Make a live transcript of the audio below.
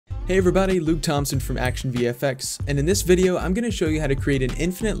Hey everybody, Luke Thompson from ActionVFX, and in this video I'm going to show you how to create an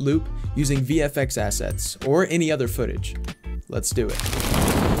infinite loop using VFX assets, or any other footage. Let's do it.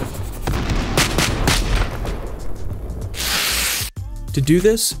 To do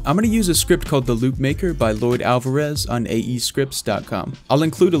this, I'm going to use a script called the LoopMaker by Lloyd Alvarez on aescripts.com. I'll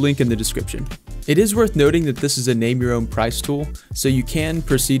include a link in the description. It is worth noting that this is a name your own price tool, so you can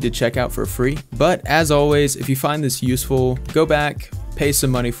proceed to checkout for free. But as always, if you find this useful, go back, pay some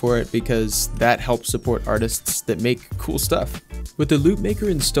money for it, because that helps support artists that make cool stuff. With the LoopMaker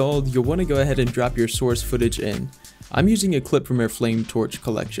installed, you'll want to go ahead and drop your source footage in. I'm using a clip from our Flame Torch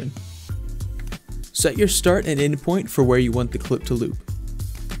collection. Set your start and end point for where you want the clip to loop.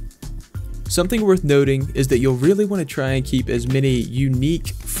 Something worth noting is that you'll really want to try and keep as many unique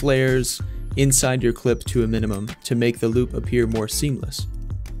flares inside your clip to a minimum to make the loop appear more seamless.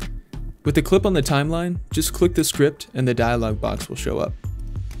 With the clip on the timeline, just click the script and the dialog box will show up.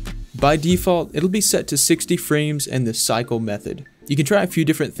 By default, it'll be set to 60 frames and the cycle method. You can try a few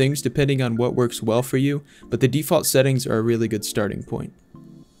different things depending on what works well for you, but the default settings are a really good starting point.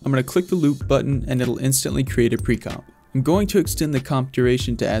 I'm going to click the loop button and it'll instantly create a pre-comp. I'm going to extend the comp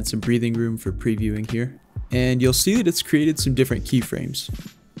duration to add some breathing room for previewing here, and you'll see that it's created some different keyframes.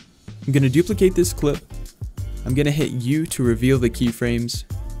 I'm going to duplicate this clip, I'm going to hit U to reveal the keyframes,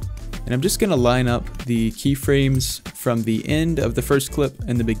 and I'm just going to line up the keyframes from the end of the first clip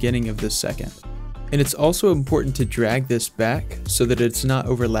and the beginning of the second. And it's also important to drag this back so that it's not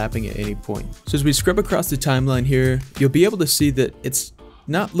overlapping at any point. So as we scrub across the timeline here, you'll be able to see that it's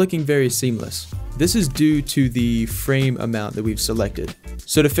not looking very seamless. This is due to the frame amount that we've selected.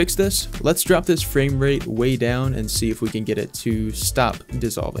 So to fix this, let's drop this frame rate way down and see if we can get it to stop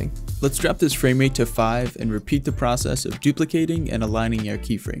dissolving. Let's drop this frame rate to 5 and repeat the process of duplicating and aligning our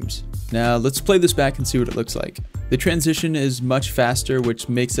keyframes. Now let's play this back and see what it looks like. The transition is much faster, which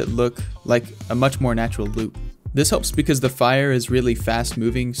makes it look like a much more natural loop. This helps because the fire is really fast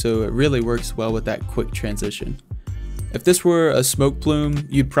moving, so it really works well with that quick transition. If this were a smoke plume,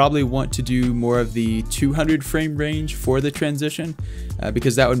 you'd probably want to do more of the 200 frame range for the transition,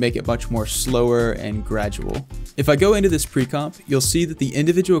 because that would make it much more slower and gradual. If I go into this pre-comp, you'll see that the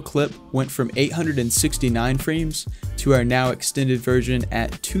individual clip went from 869 frames to our now extended version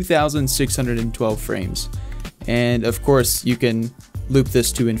at 2612 frames. And of course, you can loop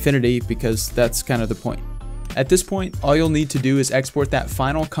this to infinity because that's kind of the point. At this point, all you'll need to do is export that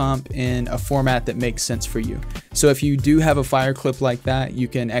final comp in a format that makes sense for you. So if you do have a fire clip like that, you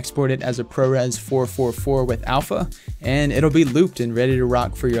can export it as a ProRes 444 with alpha, and it'll be looped and ready to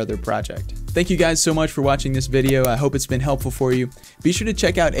rock for your other project. Thank you guys so much for watching this video. I hope it's been helpful for you. Be sure to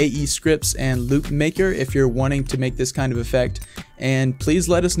check out aescripts and LoopMaker if you're wanting to make this kind of effect. And please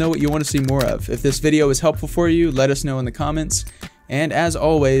let us know what you want to see more of. If this video is helpful for you, let us know in the comments. And as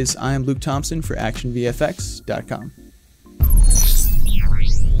always, I am Luke Thompson for ActionVFX.com.